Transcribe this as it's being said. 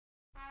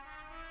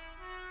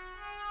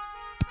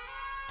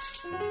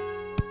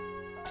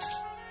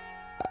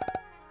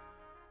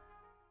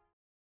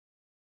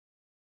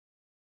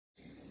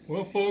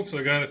Well, folks,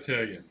 I gotta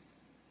tell you,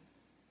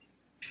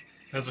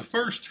 as a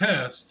first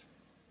test,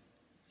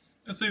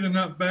 that's either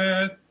not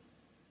bad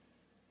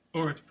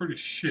or it's pretty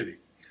shitty.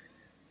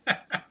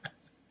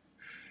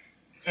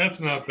 That's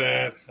not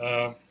bad.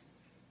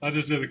 I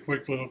just did a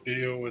quick little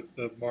deal with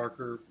the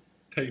marker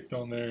taped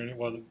on there, and it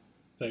wasn't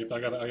taped. I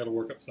gotta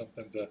work up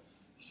something to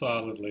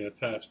solidly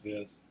attach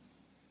this.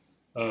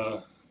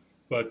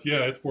 But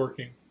yeah, it's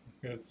working.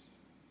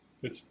 It's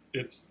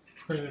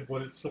printed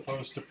what it's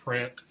supposed to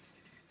print.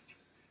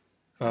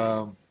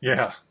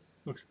 Yeah,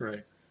 looks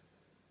great.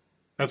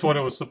 That's what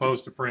it was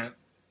supposed to print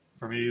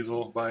from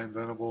easel by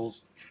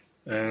Inventables,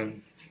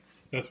 and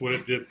that's what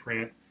it did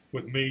print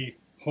with me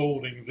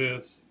holding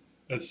this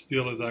as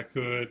still as I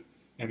could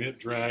and it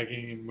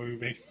dragging and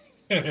moving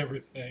and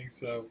everything.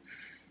 So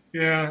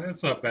yeah,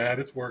 it's not bad.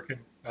 It's working.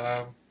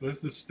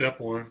 This is step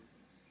one,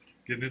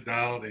 getting it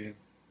dialed in.